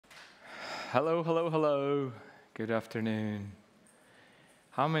Hello, hello, hello. Good afternoon.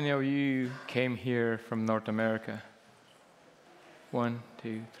 How many of you came here from North America? 1,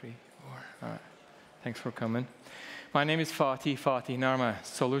 2, 3, 4. All right. Thanks for coming. My name is Fatih Now I'm a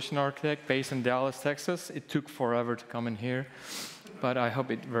solution architect based in Dallas, Texas. It took forever to come in here, but I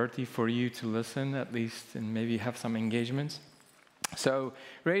hope it's worthy for you to listen at least and maybe have some engagements. So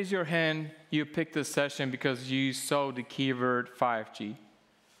raise your hand. You picked this session because you saw the keyword 5G.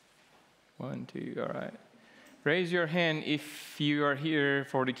 1, 2, all right. Raise your hand if you are here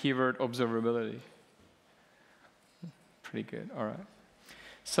for the keyword observability. Pretty good, all right.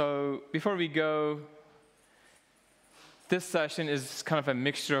 So before we go, this session is kind of a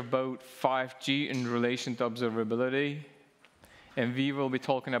mixture of both 5G in relation to observability, and we will be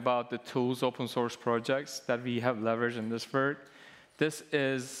talking about the tools, open source projects that we have leveraged in this work. This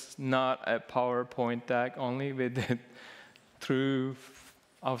is not a PowerPoint deck only. We did through,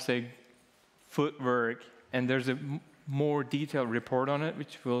 I'll say, footwork, and there's a more detailed report on it,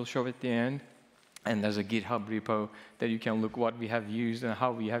 which we'll show at the end. And there's a GitHub repo that you can look what we have used and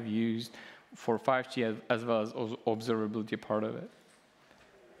how we have used for 5G as well as observability part of it.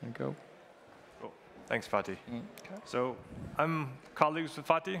 There you go. Cool. Thanks, Fatih. Okay. So I'm colleagues with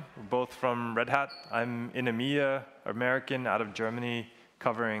Fatih. We're both from Red Hat. I'm in EMEA, American, out of Germany,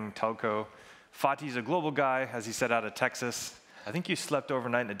 covering telco. Fatih's a global guy, as he said, out of Texas. I think you slept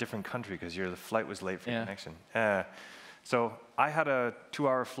overnight in a different country because your flight was late for connection. So I had a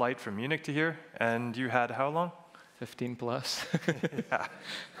 2-hour flight from Munich to here, and you had how long? 15 plus. Yeah.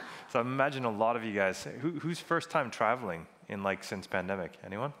 So I imagine a lot of you guys. Who's first time traveling in since pandemic?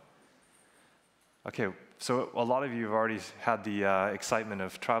 Anyone? Okay, so a lot of you have already had the excitement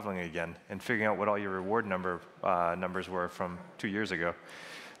of traveling again and figuring out what all your reward numbers were from 2 years ago.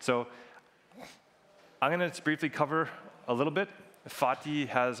 So I'm going to just briefly cover a little bit. Fatih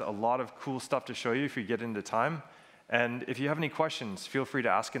has a lot of cool stuff to show you if you get into time. And if you have any questions, feel free to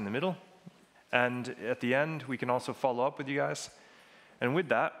ask in the middle. And at the end, we can also follow up with you guys. And with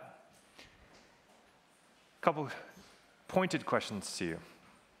that, a couple pointed questions to you.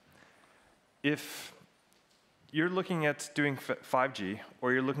 If you're looking at doing 5G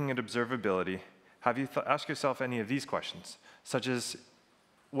or you're looking at observability, have you asked yourself any of these questions, such as,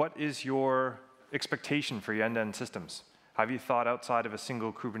 what is your expectation for your end-to-end systems? Have you thought outside of a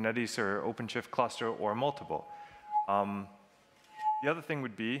single Kubernetes or OpenShift cluster or multiple? The other thing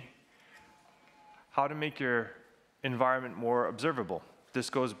would be how to make your environment more observable. This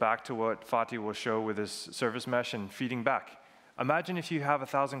goes back to what Fatih will show with his service mesh and feeding back. Imagine if you have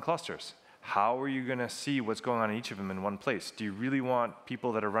 1,000 clusters. How are you going to see what's going on in each of them in one place? Do you really want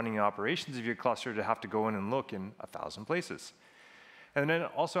people that are running the operations of your cluster to have to go in and look in 1,000 places? And then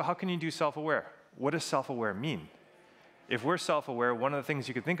also, how can you do self-aware? What does self-aware mean? If we're self-aware, one of the things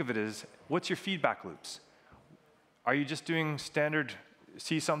you could think of it is, what's your feedback loops? Are you just doing standard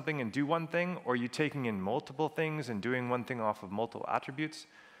see something and do one thing, or are you taking in multiple things and doing one thing off of multiple attributes?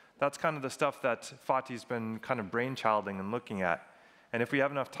 That's kind of the stuff that Fatih's been kind of brainchilding and looking at. And if we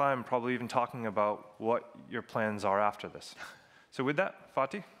have enough time, probably even talking about what your plans are after this. So with that,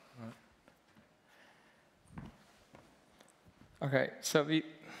 Fatih? Okay, so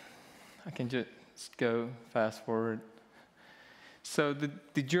I can just go fast forward. So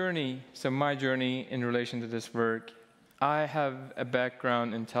the journey, so my journey in relation to this work, I have a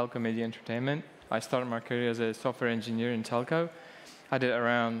background in telco media entertainment. I started my career as a software engineer in telco. I did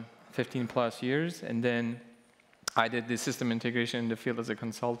around 15 plus years, and then I did the system integration in the field as a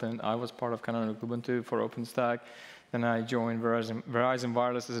consultant. I was part of Canonical Ubuntu for OpenStack. Then I joined Verizon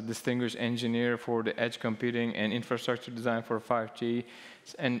Wireless as a distinguished engineer for the edge computing and infrastructure design for 5G,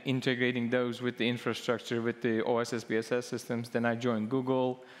 and integrating those with the infrastructure with the OSS BSS systems. Then I joined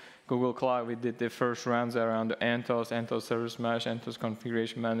Google Cloud. We did the first rounds around the Anthos Service Mesh, Anthos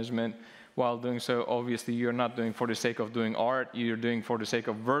configuration management. While doing so, obviously, you're not doing for the sake of doing art. You're doing for the sake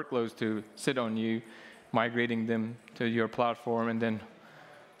of workloads to sit on you, migrating them to your platform, and then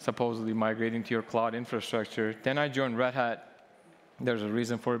supposedly migrating to your cloud infrastructure. Then I joined Red Hat. There's a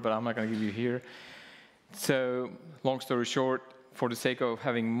reason for it, but I'm not going to give you here. So long story short, for the sake of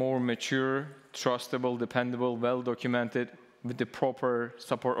having more mature, trustable, dependable, well-documented, with the proper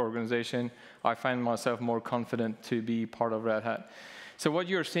support organization, I find myself more confident to be part of Red Hat. So what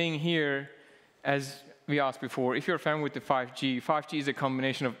you're seeing here, as we asked before, if you're familiar with the 5G is a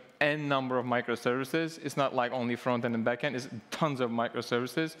combination of n number of microservices. It's not like only front-end and back-end. It's tons of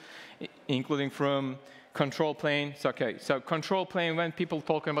microservices, including from control plane. So control plane, when people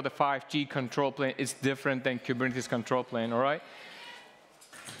talking about the 5G control plane, it's different than Kubernetes control plane, all right?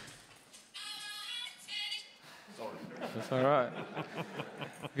 That's all right.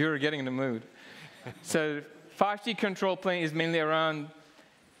 We were getting in the mood. So 5G control plane is mainly around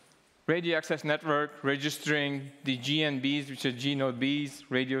radio access network, registering the GNBs, which are G node Bs,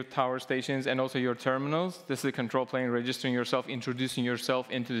 radio tower stations, and also your terminals. This is the control plane, registering yourself, introducing yourself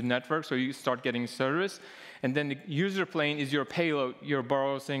into the network, so you start getting service. And then the user plane is your payload, your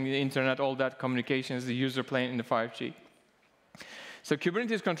browsing, the internet, all that communication is the user plane in the 5G. So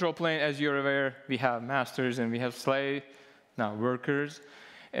Kubernetes control plane, as you're aware, we have masters and we have slave, now workers.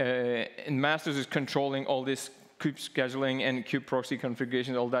 And masters is controlling all this kube scheduling and kube proxy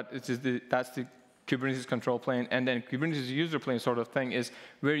configuration, all that. That's the Kubernetes control plane. And then Kubernetes user plane sort of thing is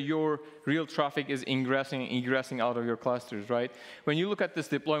where your real traffic is ingressing and egressing out of your clusters, right? When you look at this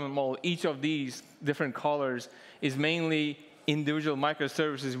deployment model, each of these different colors is mainly individual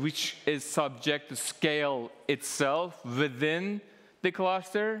microservices, which is subject to scale itself within the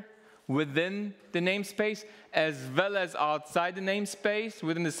cluster, within the namespace, as well as outside the namespace,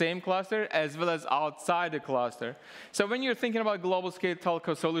 within the same cluster, as well as outside the cluster. So when you're thinking about global scale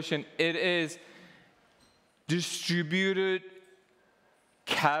telco solution, it is distributed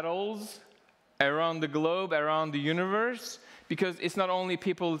cattles around the globe, around the universe, because it's not only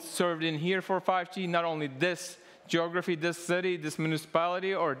people served in here for 5G, not only this geography, this city, this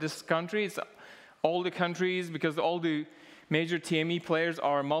municipality, or this country, it's all the countries, because all the major TME players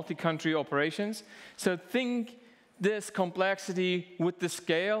are multi-country operations. So think this complexity with the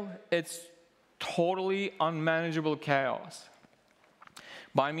scale, it's totally unmanageable chaos.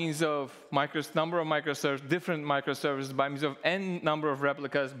 By means of number of microservices, different microservices, by means of n number of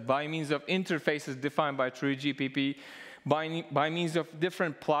replicas, by means of interfaces defined by true GPP, by means of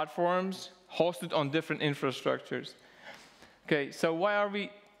different platforms hosted on different infrastructures. Okay, so why are we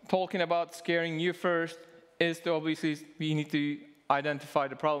talking about scaring you first? Is to obviously we need to identify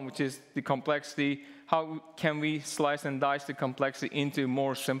the problem, which is the complexity. How can we slice and dice the complexity into a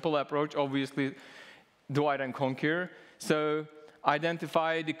more simple approach? Obviously, divide and conquer. So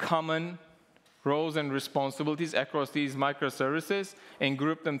identify the common roles and responsibilities across these microservices and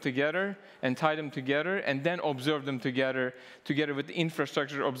group them together and tie them together and then observe them together with the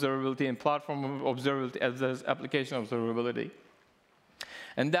infrastructure observability and platform observability as well as application observability.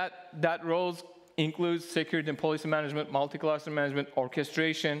 And that roles includes security and policy management, multi-cluster management,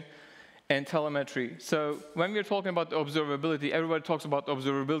 orchestration, and telemetry. So when we're talking about observability, everybody talks about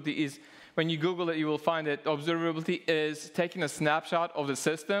observability is, when you Google it, you will find that observability is taking a snapshot of the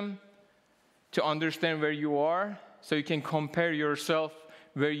system to understand where you are, so you can compare yourself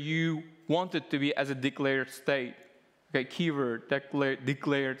where you want it to be as a declared state. Okay, keyword,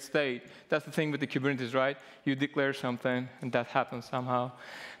 declared state. That's the thing with the Kubernetes, right? You declare something, and that happens somehow.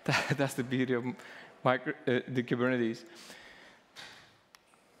 That's the beauty of the Kubernetes.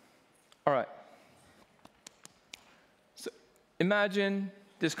 All right. So imagine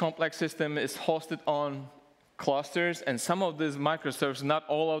this complex system is hosted on clusters, and some of these microservices, not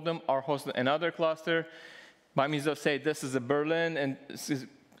all of them, are hosted in another cluster. By means of, say, this is a Berlin, and this is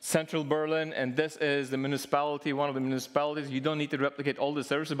central Berlin, and this is the municipality, one of the municipalities. You don't need to replicate all the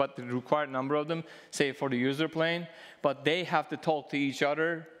services, but the required number of them, say for the user plane. But they have to talk to each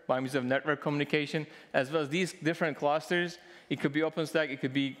other by means of network communication, as well as these different clusters. It could be OpenStack, it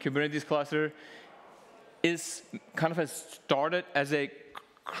could be Kubernetes cluster, is kind of started as a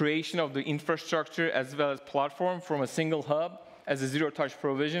creation of the infrastructure as well as platform from a single hub as a zero-touch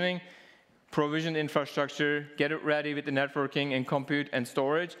provisioning. Provision infrastructure, get it ready with the networking and compute and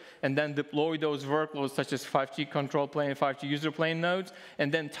storage, and then deploy those workloads such as 5G control plane, 5G user plane nodes,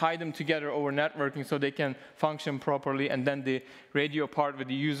 and then tie them together over networking so they can function properly, and then the radio part with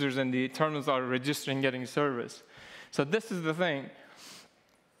the users and the terminals are registering, getting service. So this is the thing.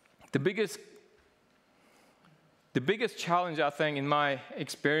 The biggest challenge, I think, in my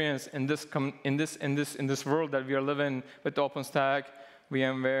experience in this world that we are living with OpenStack,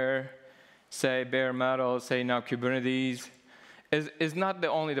 VMware, say bare metal, say now Kubernetes, is not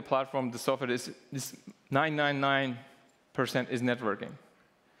only the platform, the software, this 999% is networking.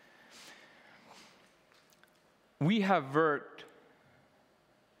 We have worked,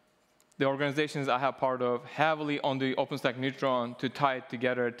 the organizations I have part of, heavily on the OpenStack Neutron to tie it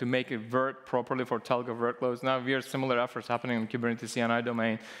together to make it work properly for telco workloads. Now we have similar efforts happening in Kubernetes CNI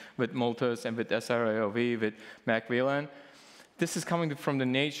domain with Multus and with SRIOV, with Mac VLAN. This is coming from the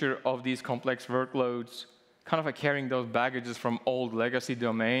nature of these complex workloads, kind of like carrying those baggages from old legacy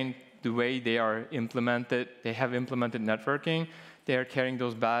domain, the way they are implemented, they have implemented networking, they are carrying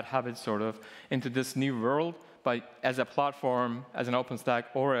those bad habits sort of into this new world. But as a platform, as an OpenStack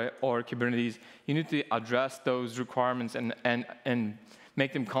or Kubernetes, you need to address those requirements and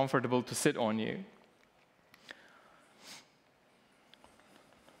make them comfortable to sit on you.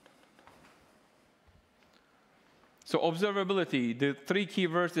 So observability, the 3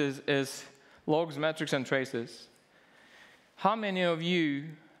 keywords is logs, metrics, and traces. How many of you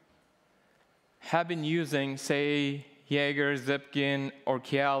have been using, say, Jaeger, Zipkin, or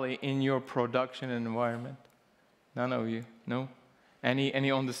Kiali in your production environment? None of you? No?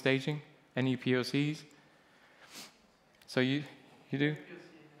 Any on the staging? Any POCs? So you do?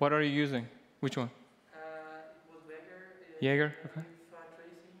 What are you using? Which one? It was Jaeger? Okay.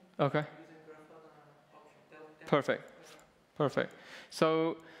 Okay. Perfect. Perfect.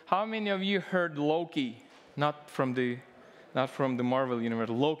 So how many of you heard Loki? Not from the Marvel universe.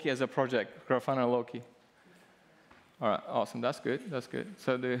 Loki as a project, Grafana Loki. All right, awesome. That's good. That's good.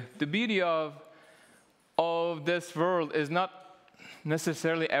 So the beauty of this world is not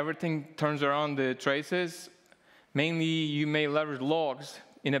necessarily everything turns around the traces. Mainly, you may leverage logs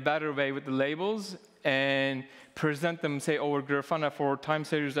in a better way with the labels and present them, say, over Grafana for time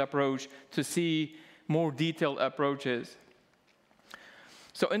series approach to see more detailed approaches.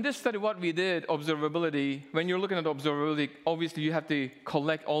 So in this study, what we did, observability, when you're looking at observability, obviously you have to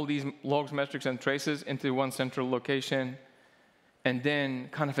collect all these logs, metrics, and traces into one central location, and then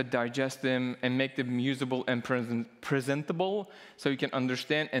kind of digest them and make them usable and presentable so you can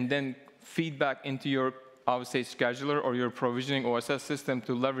understand, and then feed back into your, I would say, scheduler or your provisioning OSS system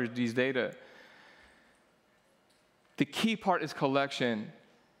to leverage these data. The key part is collection.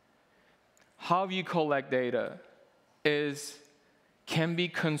 How you collect data can be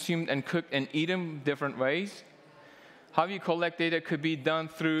consumed and cooked and eaten different ways. How you collect data could be done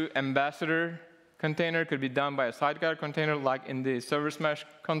through ambassador container, could be done by a sidecar container, like in the service mesh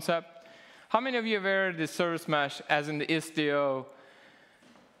concept. How many of you are aware of the service mesh, as in the Istio?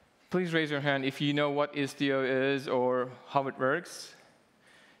 Please raise your hand if you know what Istio is or how it works.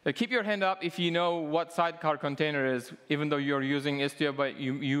 Keep your hand up if you know what sidecar container is, even though you're using Istio, but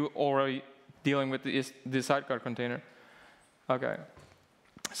you already dealing with the sidecar container. Okay.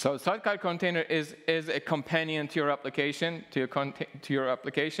 So sidecar container is a companion to your application,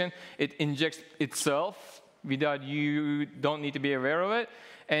 It injects itself without you don't need to be aware of it,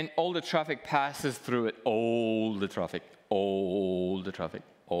 and all the traffic passes through it. All the traffic.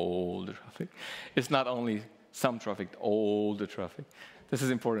 It's not only some traffic, all the traffic. This is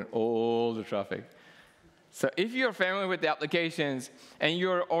important, all the traffic. So if you're familiar with the applications and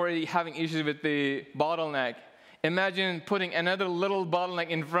you're already having issues with the bottleneck, imagine putting another little bottleneck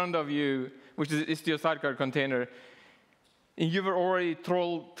in front of you, which is Istio sidecar container, and you were already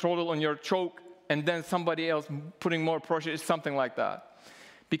throttled on your choke, and then somebody else putting more pressure, it's something like that.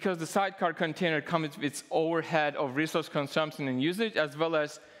 Because the sidecar container comes with its overhead of resource consumption and usage, as well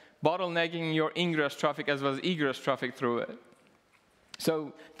as bottlenecking your ingress traffic as well as egress traffic through it.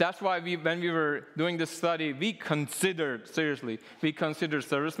 So that's why when we were doing this study, we considered service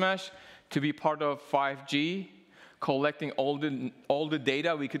mesh to be part of 5G, collecting all the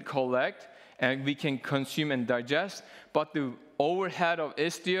data we could collect and we can consume and digest. But the overhead of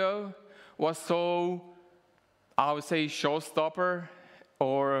Istio was so, I would say, showstopper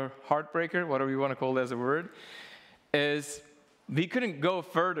or heartbreaker, whatever you want to call it as a word, is we couldn't go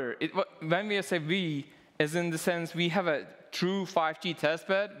further. When we say we, is in the sense we have a true 5G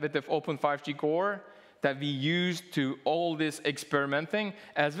testbed with the open 5G core that we use to all this experimenting,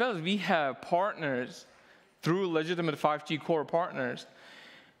 as well as we have partners through legitimate 5G core partners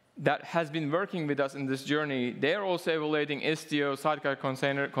that has been working with us in this journey. They're also evaluating Istio, sidecar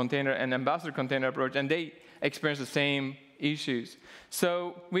container, and ambassador container approach, and they experience the same issues.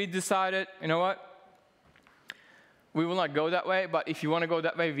 So we decided, you know what? We will not go that way, but if you want to go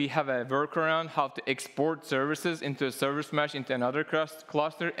that way, we have a workaround how to export services into a service mesh into another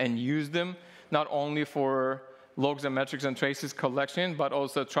cluster and use them, not only for logs and metrics and traces collection, but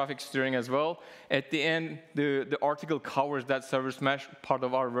also traffic steering as well. At the end, the article covers that service mesh part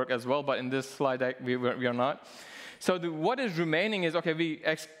of our work as well, but in this slide, we are not. So what is remaining is, okay, we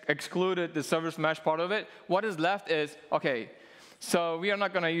excluded the service mesh part of it. What is left is, okay, so we are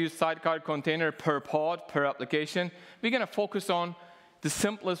not going to use sidecar container per pod, per application. We're going to focus on the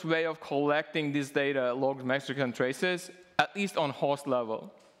simplest way of collecting this data, logs, metrics, and traces, at least on host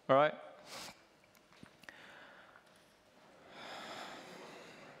level, all right?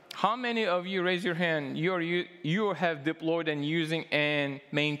 How many of you, raise your hand, you have deployed and using and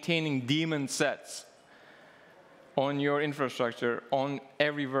maintaining daemon sets on your infrastructure, on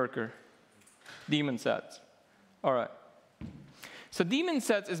every worker? Daemon sets, all right. So daemon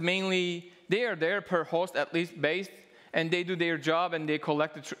sets is mainly, they are there per host at least based, and they do their job and they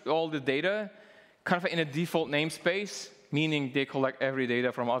collect all the data kind of in a default namespace meaning they collect every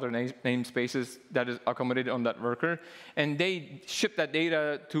data from other namespaces that is accommodated on that worker, and they ship that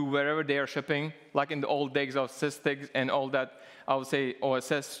data to wherever they are shipping, like in the old days of systigs and all that, I would say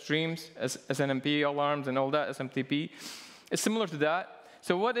OSS streams, SNMP alarms and all that, SMTP. It's similar to that.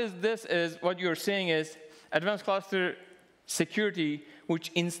 So what you're saying is advanced cluster security, which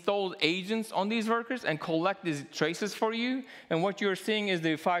installs agents on these workers and collect these traces for you. And what you're seeing is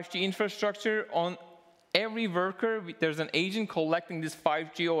the 5G infrastructure on every worker. There's an agent collecting this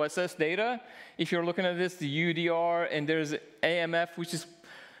 5G OSS data. If you're looking at this, the UDR, and there's AMF, which is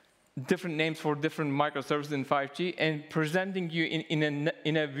different names for different microservices in 5G, and presenting you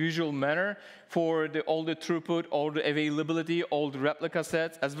in a visual manner for all the throughput, all the availability, all the replica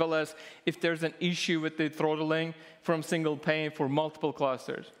sets, as well as if there's an issue with the throttling from single pane for multiple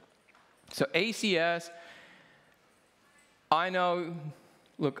clusters. So ACS, I know,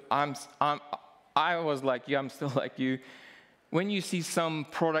 look, I was like you, I'm still like you. When you see some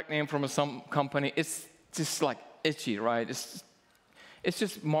product name from some company, it's just like itchy, right? It's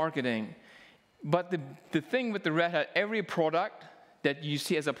just marketing. But the thing with the Red Hat, every product that you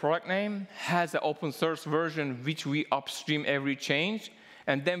see as a product name has an open source version which we upstream every change,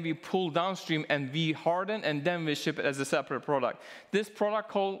 and then we pull downstream and we harden, and then we ship it as a separate product. This product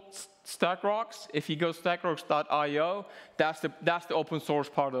called StackRox, if you go stackrocks.io, that's the open source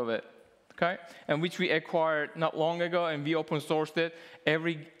part of it, okay? And which we acquired not long ago, and we open sourced it,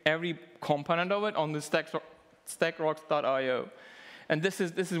 every component of it on the stackrocks.io. And this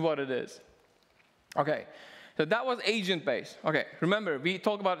is what it is. Okay, so that was agent-based. Okay, remember, we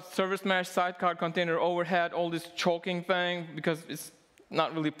talked about service mesh, sidecar, container, overhead, all this choking thing, because it's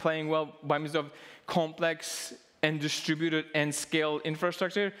not really playing well by means of complex and distributed and scaled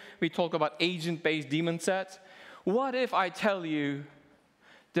infrastructure. We talk about agent-based daemon sets. What if I tell you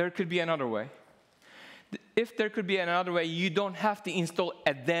there could be another way? If there could be another way, you don't have to install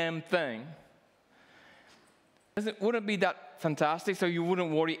a damn thing. Wouldn't it be that fantastic? So you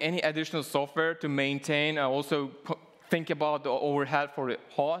wouldn't worry any additional software to maintain, and also think about the overhead for the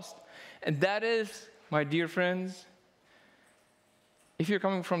host. And that is, my dear friends, if you're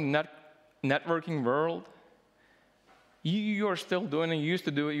coming from the networking world, you're still doing it, you used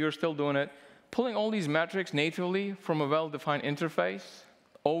to do it, you're still doing it, pulling all these metrics natively from a well-defined interface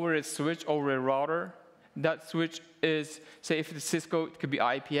over a switch, over a router. That switch is, say, if it's Cisco, it could be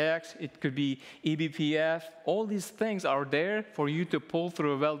IPX, it could be eBPF. All these things are there for you to pull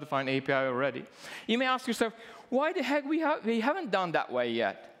through a well-defined API already. You may ask yourself, why the heck we haven't done that way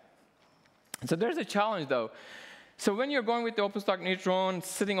yet? So there's a challenge, though. So when you're going with the OpenStack Neutron,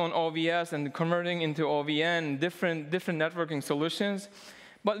 sitting on OVS and converting into OVN, different networking solutions,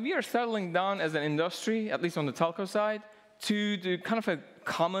 but we are settling down as an industry, at least on the telco side, to the kind of a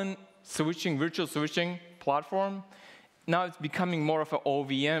common virtual switching platform. Now it's becoming more of an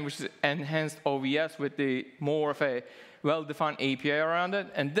OVN, which is enhanced OVS with the more of a well-defined API around it.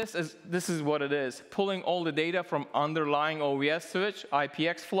 And this is what it is, pulling all the data from underlying OVS switch,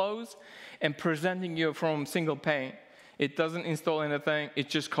 IPX flows, and presenting you from single pane. It doesn't install anything. It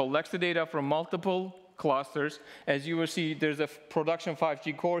just collects the data from multiple clusters. As you will see, there's a production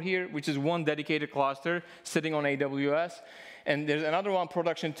 5G core here, which is one dedicated cluster sitting on AWS. And there's another one,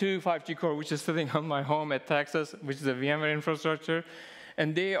 production 2 5G core, which is sitting on my home at Texas, which is a VMware infrastructure.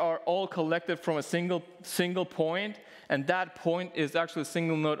 And they are all collected from a single point. And that point is actually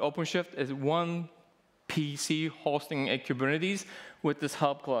single node OpenShift as one PC hosting a Kubernetes with this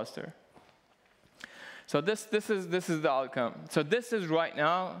hub cluster. So this is the outcome. So this is right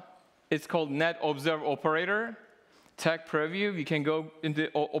now, it's called Net Observe Operator Tech Preview. You can go into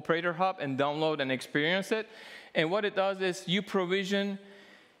Operator Hub and download and experience it. And what it does is you provision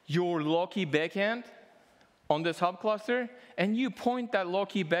your low-key backend on this hub cluster, and you point that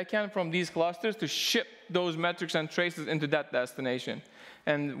low-key backend from these clusters to ship those metrics and traces into that destination.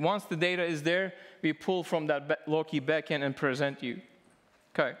 And once the data is there, we pull from that low-key backend and present you.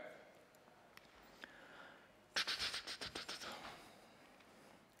 Okay.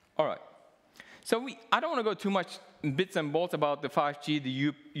 All right. So I don't want to go too much bits and bolts about the 5G,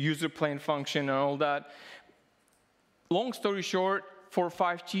 the user plane function and all that. Long story short, for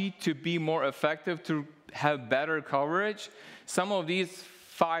 5G to be more effective, to have better coverage, some of these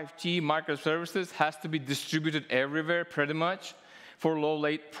 5G microservices has to be distributed everywhere pretty much for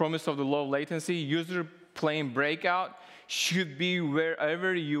promise of the low latency. User plane breakout should be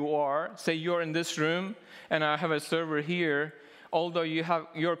wherever you are. Say you're in this room and I have a server here. Although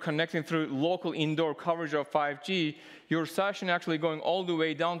you're connecting through local indoor coverage of 5G, your session actually going all the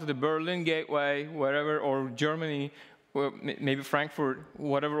way down to the Berlin gateway, wherever, or Germany, well, maybe Frankfurt,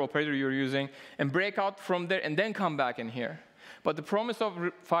 whatever operator you're using, and break out from there and then come back in here. But the promise of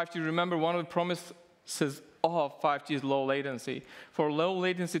 5G, remember, one of the promises of 5G is low latency. For low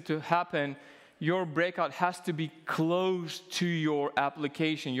latency to happen, your breakout has to be close to your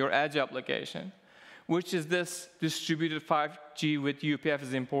application, your edge application, which is this distributed 5G with UPF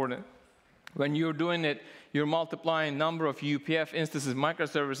is important. When you're doing it, you're multiplying number of UPF instances,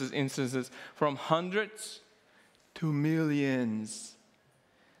 microservices instances, from hundreds to millions,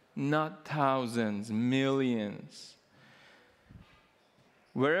 not thousands, millions.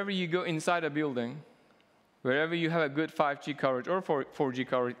 Wherever you go inside a building, wherever you have a good 5G coverage or 4G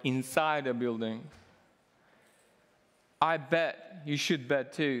coverage inside a building, I bet, you should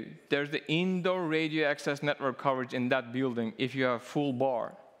bet too, there's the indoor radio access network coverage in that building if you have full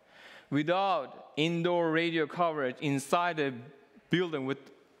bar. Without indoor radio coverage inside a building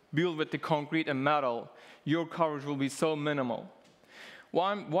built with the concrete and metal, your coverage will be so minimal.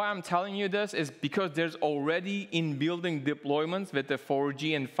 Why I'm telling you this is because there's already in-building deployments with the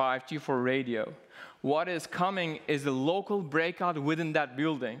 4G and 5G for radio. What is coming is a local breakout within that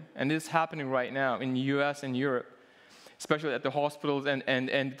building, and this is happening right now in the US and Europe, especially at the hospitals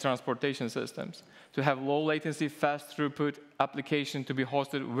and transportation systems, to have low latency, fast throughput application to be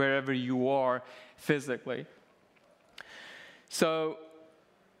hosted wherever you are physically. So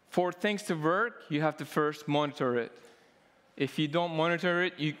for things to work, you have to first monitor it. If you don't monitor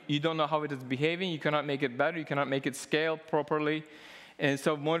it, you don't know how it is behaving, you cannot make it better, you cannot make it scale properly. And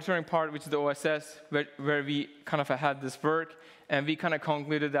so monitoring part, which is the OSS, where we kind of had this work, and we kind of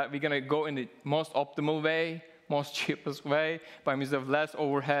concluded that we're going to go in the most optimal way, most cheapest way, by means of less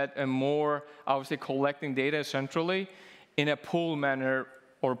overhead and more, I would say, collecting data centrally in a pull manner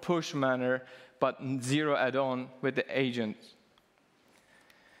or push manner, but zero add-on with the agents.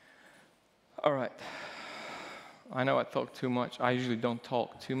 All right. I know I talk too much. I usually don't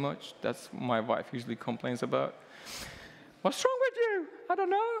talk too much. That's what my wife usually complains about. What's wrong with you? I don't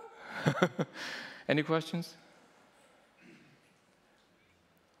know. Any questions?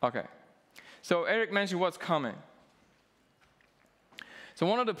 Okay. So Eric mentioned what's coming. So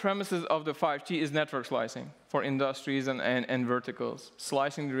one of the premises of the 5G is network slicing for industries and verticals,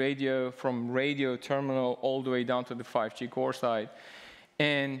 slicing the radio from radio terminal all the way down to the 5G core side.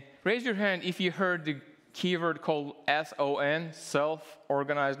 And raise your hand if you heard the keyword called SON,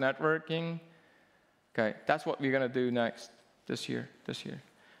 self-organized networking. Okay, that's what we're going to do next this year.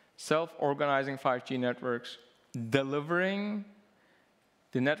 Self-organizing 5G networks, delivering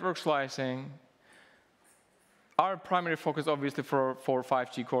the network slicing. Our primary focus, obviously, for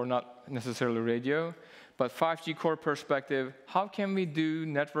 5G core, not necessarily radio, but 5G core perspective, how can we do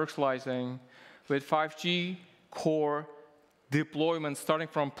network slicing with 5G core deployment starting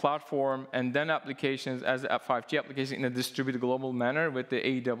from platform and then applications as a 5G application in a distributed global manner with the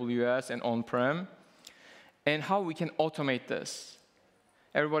AWS and on-prem, and how we can automate this.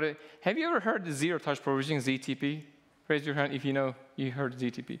 Everybody, have you ever heard the zero-touch provisioning, ZTP? Raise your hand if you know you heard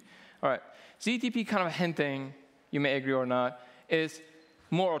ZTP. All right, ZTP kind of hinting, you may agree or not, is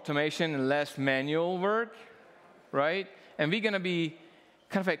more automation and less manual work, right? And we're going to be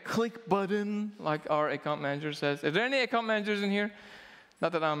kind of a click button, like our account manager says. Is there any account managers in here?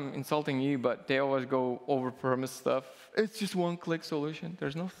 Not that I'm insulting you, but they always go over premise stuff. It's just one-click solution.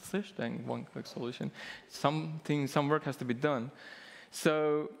 There's no such thing, one-click solution. Some work has to be done.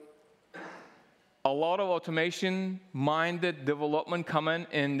 So a lot of automation-minded development coming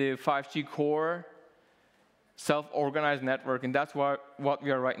in the 5G core self-organized network, and that's what we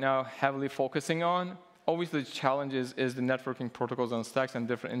are right now heavily focusing on. Obviously, the challenge is the networking protocols and stacks and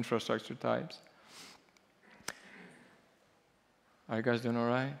different infrastructure types. Are you guys doing all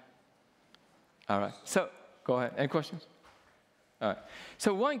right? All right. So go ahead. Any questions? All right.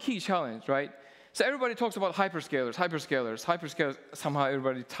 So one key challenge, right? So everybody talks about hyperscalers. Somehow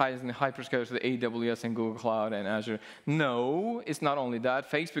everybody ties in the hyperscalers to the AWS and Google Cloud and Azure. No, it's not only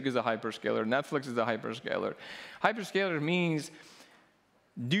that. Facebook is a hyperscaler. Netflix is a hyperscaler. Hyperscaler means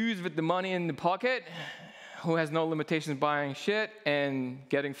dudes with the money in the pocket who has no limitations buying shit and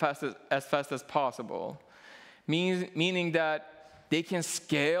getting as fast as possible. Meaning that they can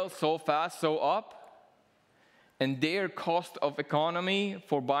scale so fast, so up, and their cost of economy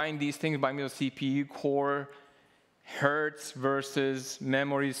for buying these things by means of CPU, core, hertz versus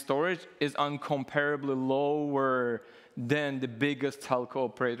memory storage is incomparably lower than the biggest telco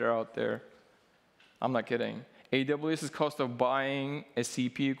operator out there. I'm not kidding. AWS's cost of buying a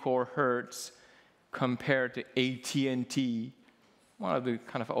CPU core hertz compared to AT&T, one of the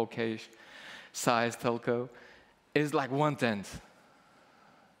kind of okay-ish size telco, is like 1/10.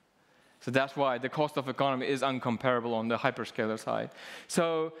 So that's why the cost of economy is incomparable on the hyperscaler side.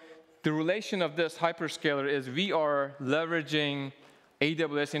 So the relation of this hyperscaler is we are leveraging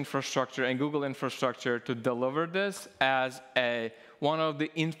AWS infrastructure and Google infrastructure to deliver this as one of the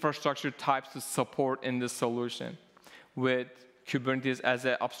infrastructure types to support in this solution, with Kubernetes as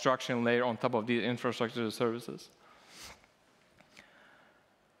an abstraction layer on top of these infrastructure services.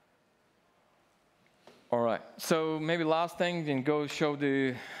 All right, so maybe last thing, then go show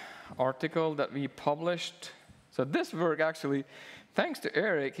the article that we published. So this work actually, thanks to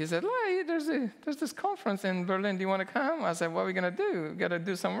Eric, he said, hey, there's this conference in Berlin, do you want to come? I said, what are we going to do? We've got to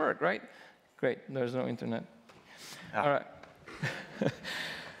do some work, right? Great, there's no internet. All right.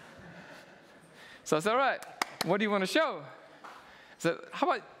 So I said, all right, what do you want to show? So how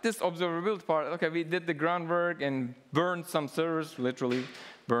about this observability part? Okay, we did the groundwork and burned some servers, literally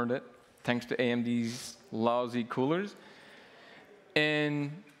burned it, thanks to AMD's lousy coolers.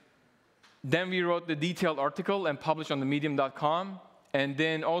 And then we wrote the detailed article and published on the medium.com. And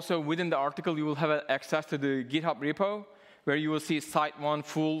then also within the article, you will have access to the GitHub repo, where you will see Site 1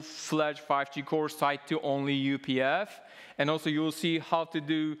 full-fledged 5G core, Site 2 only UPF. And also you will see how to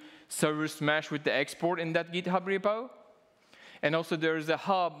do service mesh with the export in that GitHub repo. And also there is a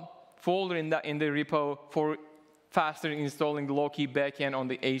hub folder in the repo for faster installing the low-key backend on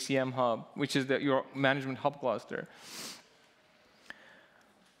the ACM hub, which is your management hub cluster.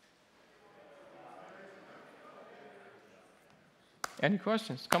 Any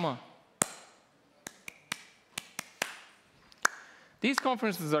questions? Come on. These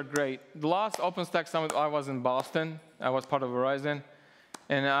conferences are great. The last OpenStack Summit, I was in Boston. I was part of Verizon.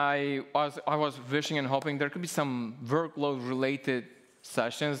 And I was wishing and hoping there could be some workload-related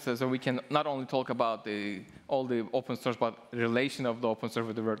sessions so we can not only talk about all the open source, but the relation of the open source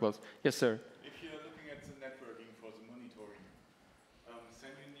with the workloads. Yes, sir? If you're looking at the networking for the monitoring,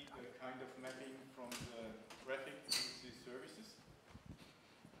 then you need a kind of mapping from the traffic to the services.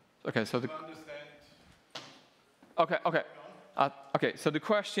 Okay, so to understand. Okay, so the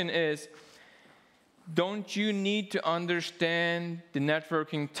question is, don't you need to understand the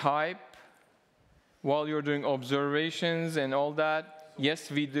networking type while you're doing observations and all that?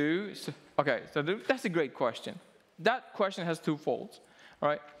 Yes, we do. So, okay, so that's a great question. That question has two folds, all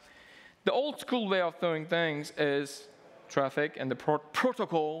right? The old school way of doing things is traffic and the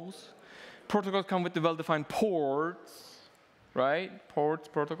protocols. Protocols come with the well-defined ports, right? Ports,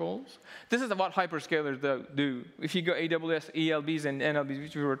 protocols. This is what hyperscalers do. If you go AWS, ELBs, and NLBs,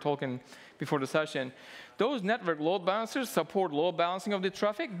 which we were talking before the session, those network load balancers support load balancing of the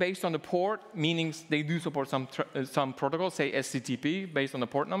traffic based on the port, meaning they do support some protocols, say SCTP, based on the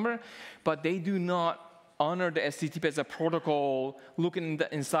port number, but they do not honor the SCTP as a protocol, looking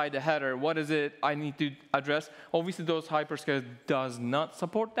inside the header. What is it I need to address? Obviously, those hyperscalers does not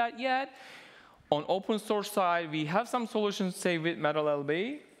support that yet. On open source side, we have some solutions, say with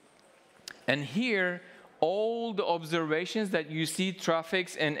MetalLB, and here, all the observations that you see,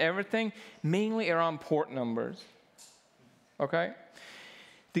 traffics and everything, mainly around port numbers, okay?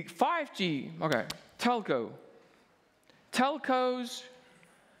 The 5G, okay, telco. Telco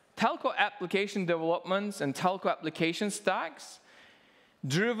application developments and telco application stacks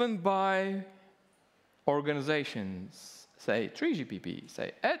driven by organizations, say 3GPP,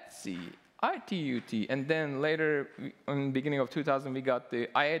 say Etsy, ITUT, and then later, in the beginning of 2000, we got the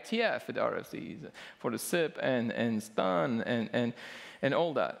IATF with RFCs for the SIP and STUN and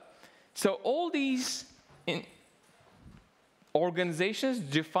all that. So all these organizations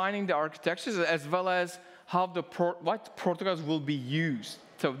defining the architectures as well as how what protocols will be used.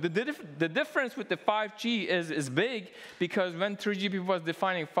 So the difference with the 5G is big, because when 3GPP was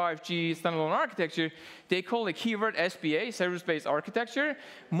defining 5G standalone architecture, they call the keyword SBA, service-based architecture,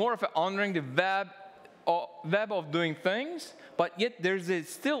 more of honoring the web of doing things, but yet there's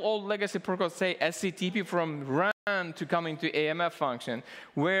still old legacy protocols, say SCTP from RAN to coming to AMF function,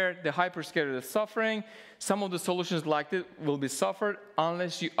 where the hyperscaler is suffering. Some of the solutions like this will be suffered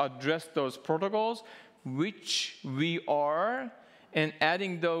unless you address those protocols, which we are, and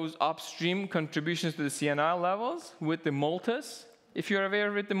adding those upstream contributions to the CNI levels with the Multis. If you're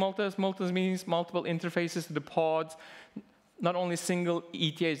aware with the Multis, Multis means multiple interfaces to the pods, not only single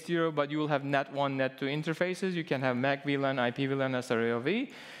ETH0, but you will have Net1, Net2 interfaces. You can have MAC VLAN, IP VLAN,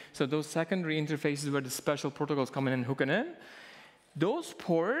 SRAOV. So those secondary interfaces where the special protocols come in and hooking in, those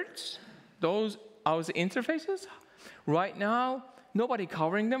ports, those interfaces, right now, nobody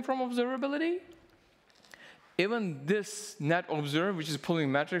covering them from observability. Even this net observe, which is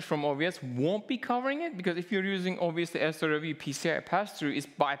pulling metrics from OVS, won't be covering it, because if you're using obviously SRV PCI pass-through, it's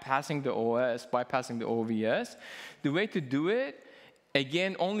bypassing the OS, bypassing the OVS. The way to do it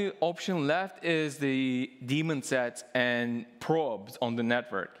Again, only option left is the daemon sets and probes on the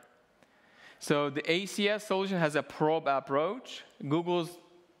network. So the ACS solution has a probe approach. Google's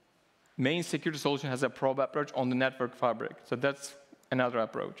main security solution has a probe approach on the network fabric. So that's another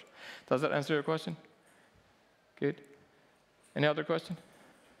approach. Does that answer your question? Good. Any other question?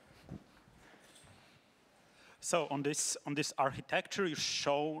 So on this architecture, you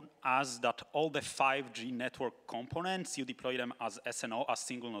show us that all the 5G network components, you deploy them as SNO, as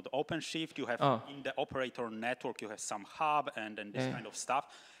single node OpenShift. You have in the operator network, you have some hub and this kind of stuff.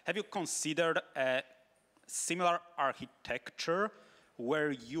 Have you considered a similar architecture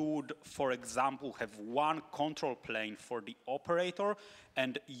where you would, for example, have one control plane for the operator,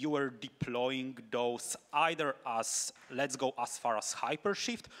 and you are deploying those either as, let's go as far as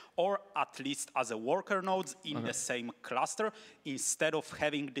Hypershift, or at least as a worker nodes in the same cluster, instead of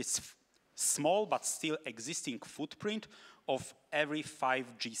having this small but still existing footprint of every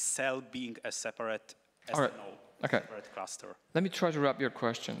 5G cell being a separate SNO, separate cluster? Let me try to wrap your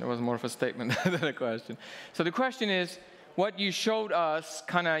question. It was more of a statement than a question. So the question is, what you showed us,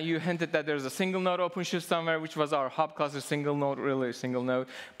 kind of, you hinted that there's a single node OpenShift somewhere, which was our hub cluster single node, really a single node.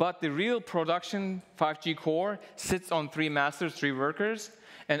 But the real production 5G core sits on 3 masters, 3 workers,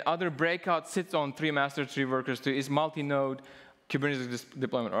 and other breakout sits on 3 masters, 3 workers too. It's multi-node Kubernetes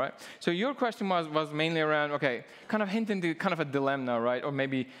deployment, all right? So your question was mainly around, okay, kind of hinting to kind of a dilemma, right? Or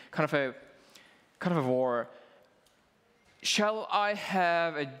maybe kind of a war. Shall I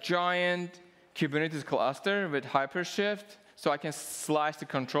have a giant Kubernetes cluster with Hypershift so I can slice the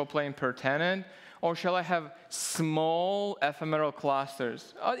control plane per tenant? Or shall I have small ephemeral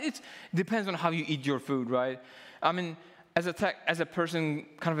clusters? It depends on how you eat your food, right? I mean, as a person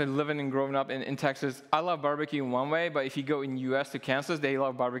kind of living and growing up in Texas, I love barbecue in one way, but if you go in US to Kansas, they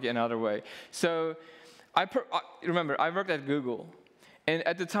love barbecue another way. So remember, I worked at Google. And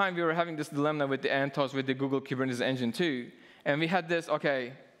at the time, we were having this dilemma with the Anthos, with the Google Kubernetes Engine too. And we had this,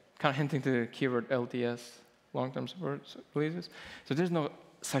 okay, kind of hinting to the keyword LTS, long-term support releases. So there's no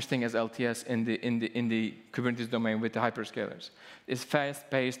such thing as LTS in the Kubernetes domain with the hyperscalers. It's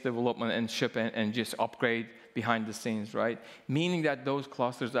fast-paced development and ship and just upgrade behind the scenes, right? Meaning that those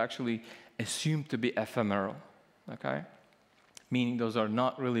clusters are actually assumed to be ephemeral, okay? Meaning those are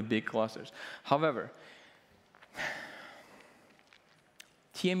not really big clusters. However,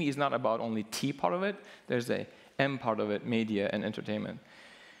 TME is not about only T part of it. There's a M part of it, media and entertainment.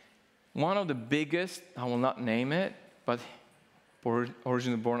 One of the biggest, I will not name it, but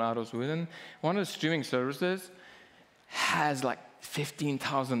originally born out of Sweden, one of the streaming services has like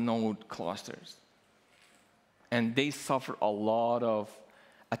 15,000 node clusters. And they suffer a lot of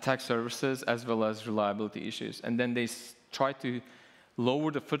attack services as well as reliability issues. And then they try to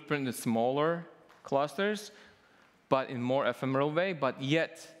lower the footprint in smaller clusters, but in more ephemeral way, but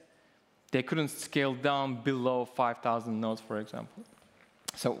yet they couldn't scale down below 5,000 nodes, for example.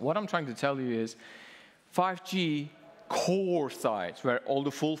 So what I'm trying to tell you is 5G core sites, where all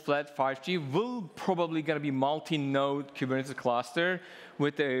the full-fledged 5G will probably going to be multi-node Kubernetes cluster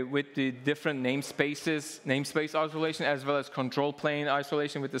with the different namespace isolation, as well as control plane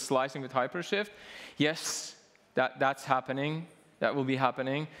isolation with the slicing with Hypershift. Yes, that's happening. That will be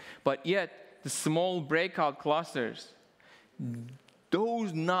happening. But yet, the small breakout clusters,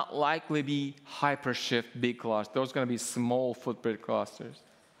 those not likely be Hypershift big clusters. Those are going to be small footprint clusters.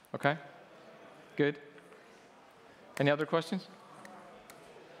 Okay? Good? Any other questions?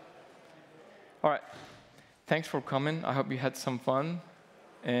 All right. Thanks for coming. I hope you had some fun.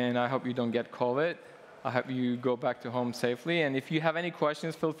 And I hope you don't get COVID. I hope you go back to home safely. And if you have any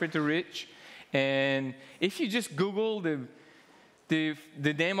questions, feel free to reach. And if you just Google the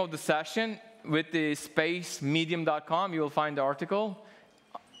name of the session with the space medium.com, you will find the article.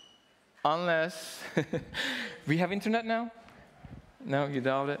 Unless we have internet now? No, you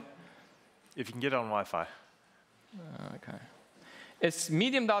doubt it? If you can get on Wi-Fi. Okay. It's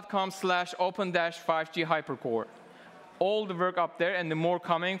medium.com/open-5G hypercore. All the work up there, and the more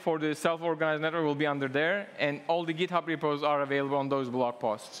coming for the self-organized network will be under there, and all the GitHub repos are available on those blog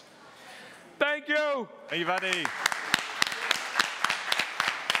posts. Thank you! Thank you, Vadi.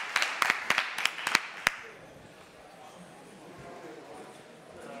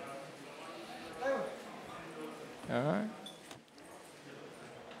 All right.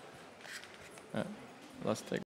 Let's take